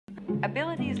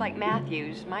Abilities like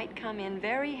Matthew's might come in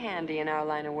very handy in our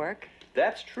line of work.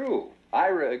 That's true.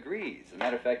 Ira agrees. As a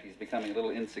matter of fact, he's becoming a little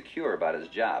insecure about his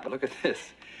job. But look at this.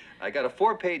 I got a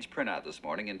 4-page printout this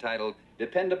morning entitled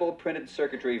Dependable Printed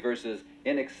Circuitry versus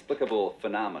Inexplicable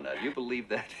Phenomena. Do you believe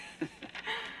that?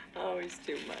 Always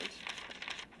too much.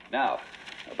 Now,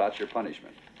 about your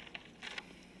punishment.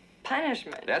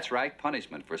 Punishment? That's right,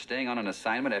 punishment for staying on an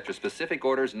assignment after specific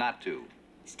orders not to.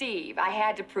 Steve, I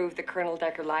had to prove that Colonel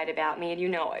Decker lied about me, and you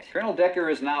know it. Colonel Decker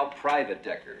is now Private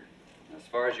Decker. As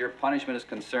far as your punishment is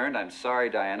concerned, I'm sorry,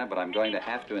 Diana, but I'm going to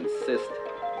have to insist.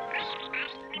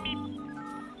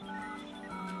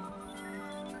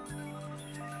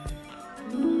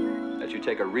 That you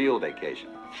take a real vacation.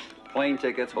 Plane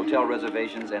tickets, hotel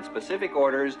reservations, and specific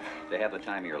orders to have the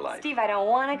time of your life. Steve, I don't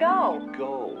want to go.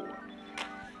 Go.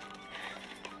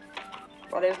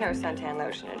 Well, there's no suntan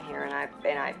lotion in here, and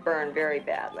I burn very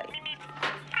badly.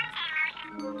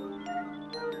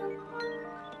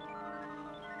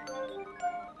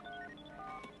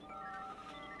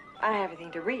 I don't have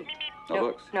anything to read. No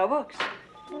books? No books.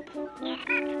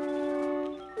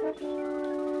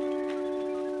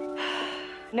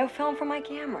 No film for my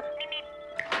camera.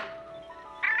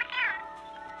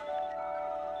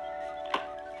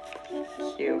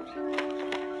 Cute.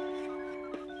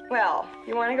 Well,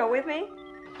 you want to go with me?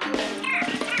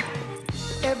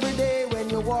 Every day when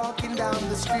you're walking down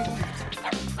the street,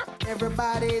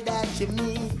 everybody that you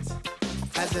meet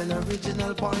has an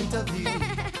original point of view.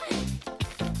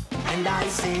 And I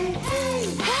say, hey,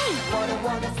 hey, what a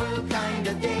wonderful kind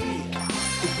of day.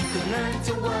 If you could learn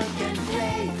to work and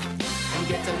play and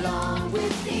get along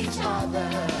with each other.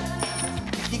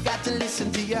 You got to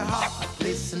listen to your heart,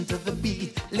 listen to the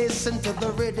beat, listen to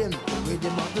the rhythm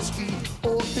of the street.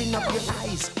 Open up your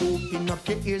eyes, open up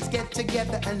your ears, get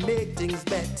together and make things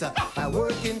better by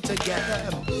working together.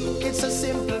 It's a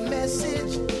simple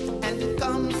message and it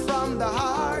comes from the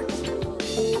heart.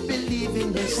 Oh, believe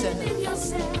in yourself,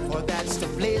 for that's the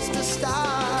place